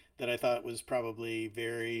that I thought was probably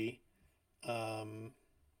very, um,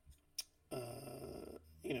 uh,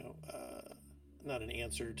 you know, not an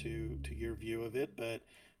answer to your view of it, but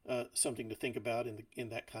something to think about in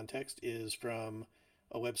that context is from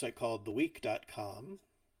a website called theweek.com,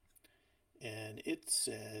 and it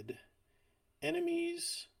said,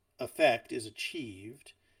 "Enemies' effect is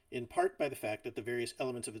achieved in part by the fact that the various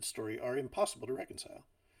elements of its story are impossible to reconcile.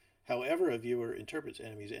 However, a viewer interprets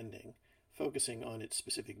Enemy's ending, focusing on its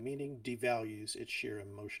specific meaning devalues its sheer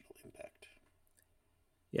emotional impact."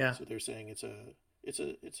 Yeah. So they're saying it's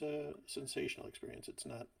a sensational experience. It's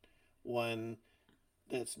not one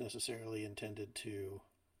that's necessarily intended to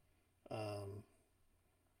um,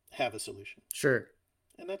 have a solution, Sure.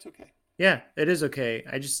 and that's okay. Yeah, it is okay.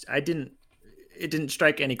 It didn't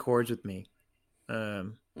strike any chords with me, Hmm.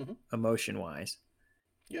 emotion wise.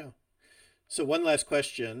 Yeah. So one last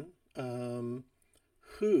question: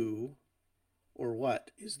 Who or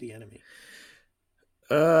what is the enemy?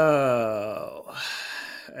 Oh,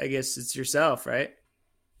 I guess it's yourself, right?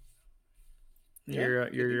 Yeah,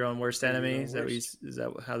 could You're be. your own worst You're your enemy. own worst. Is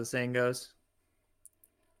that how the saying goes?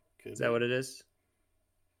 Is Could that be. what it is?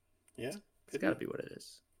 Yeah, It's could got to be. be what it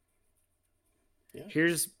is. Yeah.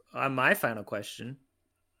 Here's my final question.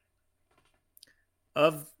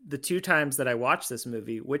 Of the two times that I watched this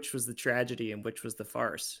movie, which was the tragedy and which was the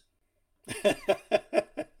farce?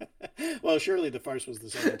 Well, surely the farce was the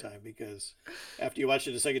second time, because after you watched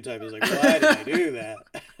it a second time, it's like, why did I do that?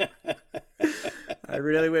 I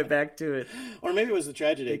really went back to it Or maybe it was the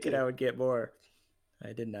tragedy thinking I too. would get more.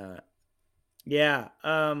 I did not. Yeah.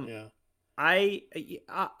 Yeah. I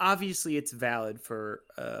obviously it's valid for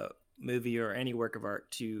a movie or any work of art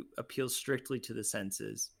to appeal strictly to the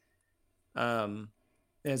senses, um,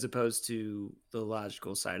 as opposed to the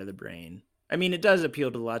logical side of the brain. I mean, it does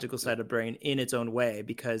appeal to the logical Yeah. side of the brain in its own way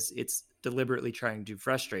because it's deliberately trying to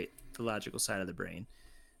frustrate the logical side of the brain,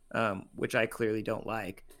 which I clearly don't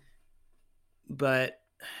like. But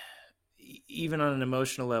even on an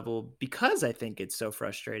emotional level, because I think it's so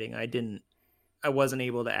frustrating, I wasn't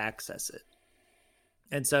able to access it.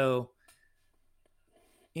 And so,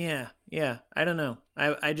 yeah, I don't know.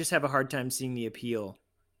 I just have a hard time seeing the appeal,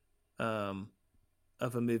 um,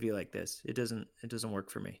 of a movie like this. It doesn't work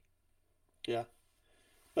for me. Yeah.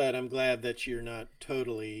 But I'm glad that you're not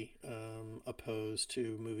totally opposed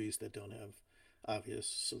to movies that don't have obvious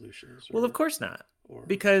solutions Well, of course not, or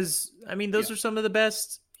because I mean those yeah, are some of the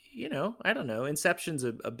best. I don't know. Inception's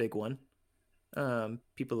a big one.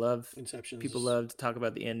 People love Inceptions people is love to talk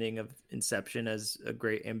about the ending of Inception as a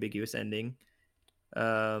great ambiguous ending.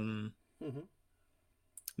 Um, hmm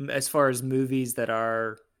as far as movies that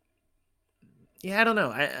are, yeah, I don't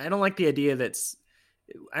know. I don't like the idea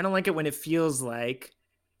I don't like it when it feels like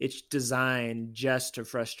it's designed just to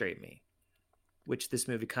frustrate me, which this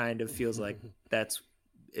movie kind of feels like that's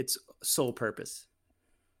its sole purpose.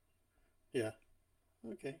 yeah.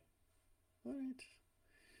 Okay. All right.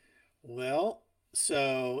 Well,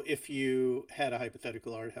 so if you had a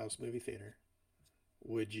hypothetical art house movie theater,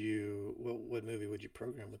 would you what movie would you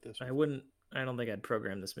program with this I one? wouldn't. I don't think I'd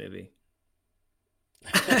program this movie.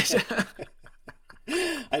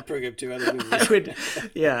 I'd program two other I movies would,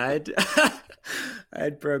 yeah,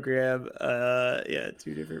 I'd program, yeah,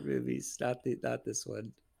 two different movies, not this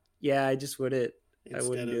one. Yeah, I instead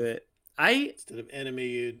wouldn't do of it. I, instead of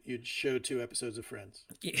Enemy. You'd show two episodes of Friends.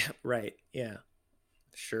 yeah, right, yeah,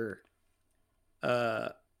 sure. Uh,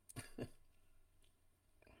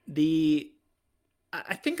 the,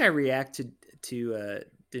 I think I reacted to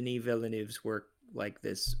Denis Villeneuve's work like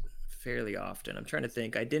this fairly often. I'm trying to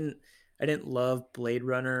think. I didn't love Blade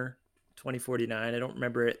Runner 2049. I don't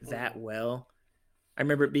remember it that Mm, well. I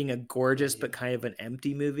remember it being a gorgeous not but either. kind of an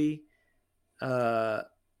empty movie. Uh,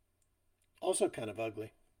 Also kind of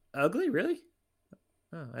ugly. ugly, really?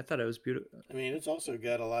 Oh, I thought it was beautiful. I mean, it's also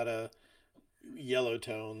got a lot of yellow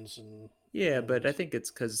tones and Yeah, but I and think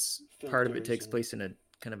it's because part of it filters takes and place in a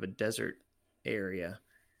kind of a desert area.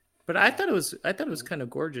 But yeah. I thought it was Mm. kind of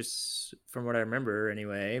gorgeous from what I remember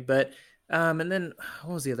anyway. But and then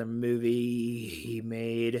what was the other movie he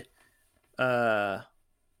made? Uh,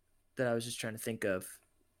 that I was just trying to think of.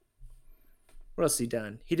 What else he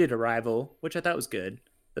done? He did Arrival, which I thought was good.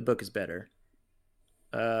 The book is better.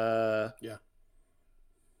 Uh, Yeah.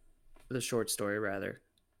 the short story rather.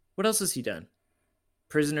 What else has he done?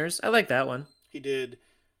 Prisoners. I like that one. He did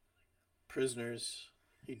Prisoners.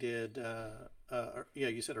 He did yeah,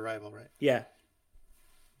 you said Arrival, right? Yeah.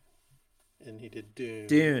 And he did Dune.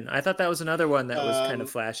 Dune. I thought that was another one that was kind of Um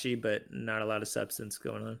flashy, but not a lot of substance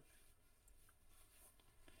going on.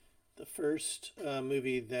 the first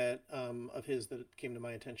movie that of his that came to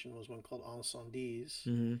my attention was one called Incendies,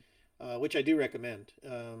 Mm-hmm. which I do recommend.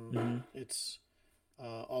 Mm-hmm. It's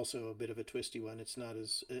also a bit of a twisty one. It's not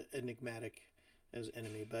as enigmatic as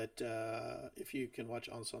Enemy, but if you can watch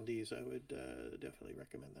Incendies, I would definitely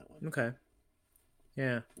recommend that one. Okay.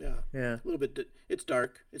 Yeah. Yeah, Yeah. a little bit. It's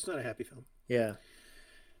dark. It's not a happy film. Yeah.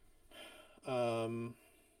 Um,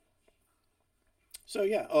 so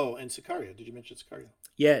yeah. Oh, and Sicario. Did you mention Sicario?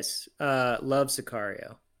 Yes. Love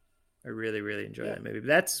Sicario. I really, really enjoy Yeah. that movie. But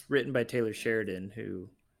that's written by Taylor Sheridan, who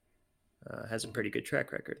has a hmm pretty good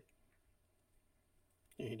track record.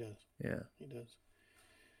 Yeah, he does. Yeah. He does.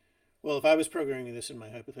 Well, if I was programming this in my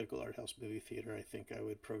hypothetical art house movie theater, I think I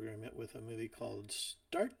would program it with a movie called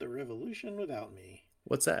 "Start the Revolution Without Me."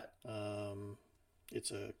 What's that? Um,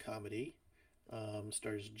 it's a comedy.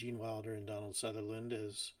 Stars Gene Wilder and Donald Sutherland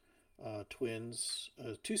as twins,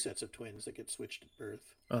 two sets of twins that get switched at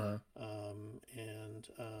birth. Uh huh. And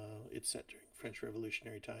it's set during French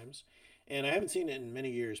Revolutionary times. And I haven't seen it in many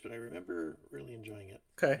years, but I remember really enjoying it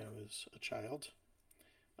Okay. when I was a child.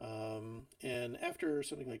 And after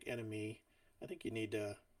something like Enemy, I think you need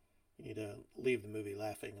to leave the movie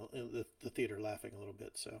laughing, the theater laughing a little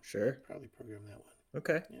bit. So Sure. probably program that one.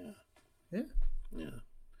 Okay. Yeah, Yeah. yeah.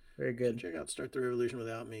 Very So good. check out Start the Revolution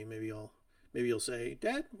Without Me. Maybe you'll say,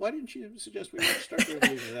 Dad, why didn't you suggest we watch Start the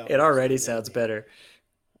Revolution Without It Me instead already of sounds Enemy? better.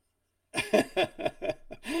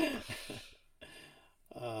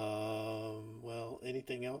 Well,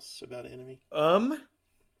 anything else about Enemy? Um,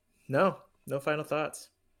 no, no final thoughts.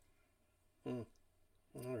 Hmm.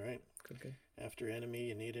 All right. Okay. After enemy,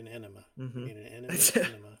 you need an enema. You Mm-hmm. need an enemy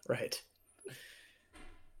enema. Right. Hmm.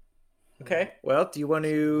 Okay. Well, do you want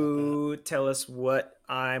Sorry about that. to tell us what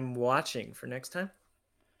I'm watching for next time?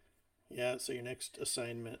 Yeah, so your next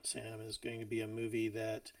assignment, Sam, is going to be a movie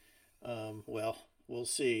that, well, we'll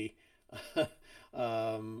see.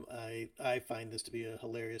 I find this to be a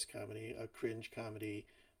hilarious comedy, a cringe comedy,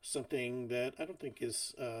 something that I don't think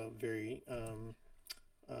is very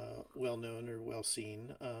well known or well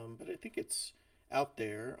seen, but I think it's out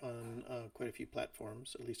there on quite a few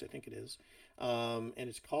platforms. At least I think it is. And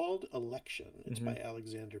it's called Election. It's Mm-hmm. by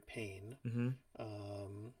Alexander Payne, Mm-hmm.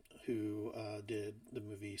 um, who did the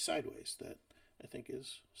movie Sideways, that I think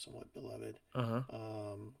is somewhat beloved. Uh-huh.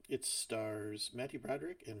 It stars Matthew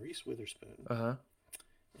Broderick and Reese Witherspoon, Uh-huh.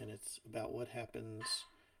 and it's about what happens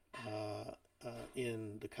uh,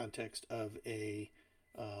 in the context of a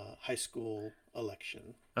high school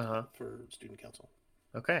election Uh-huh. for student council.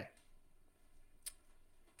 Okay.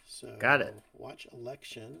 So Got it. watch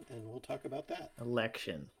Election, and we'll talk about that.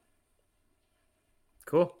 Election.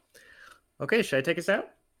 Cool. Okay, should I take us out?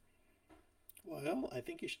 Well, I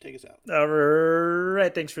think you should take us out. All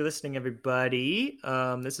right. Thanks for listening, everybody.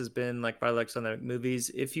 This has been like Barlux on the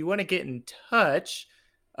movies. If you want to get in touch,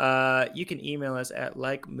 you can email us at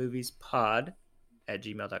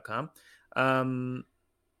likemoviespod@gmail.com.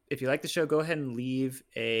 If you like the show, go ahead and leave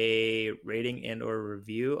a rating and or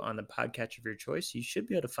review on the podcatcher of your choice. You should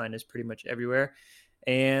be able to find us pretty much everywhere.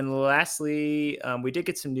 And lastly, we did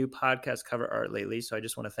get some new podcast cover art lately, so I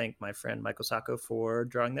just want to thank my friend Michael Sacco for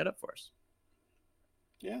drawing that up for us.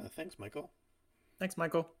 Yeah, thanks, Michael. Thanks,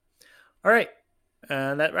 Michael. All right.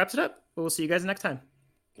 That wraps it up. We'll see you guys next time.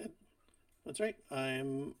 Good. That's right.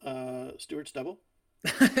 I'm Stuart Stubble.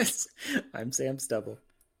 I'm Sam Stubble.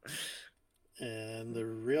 And the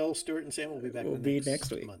real Stuart and Sam will be back We'll be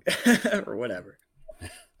next week. month. Or whatever.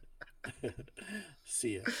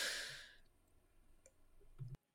 See ya.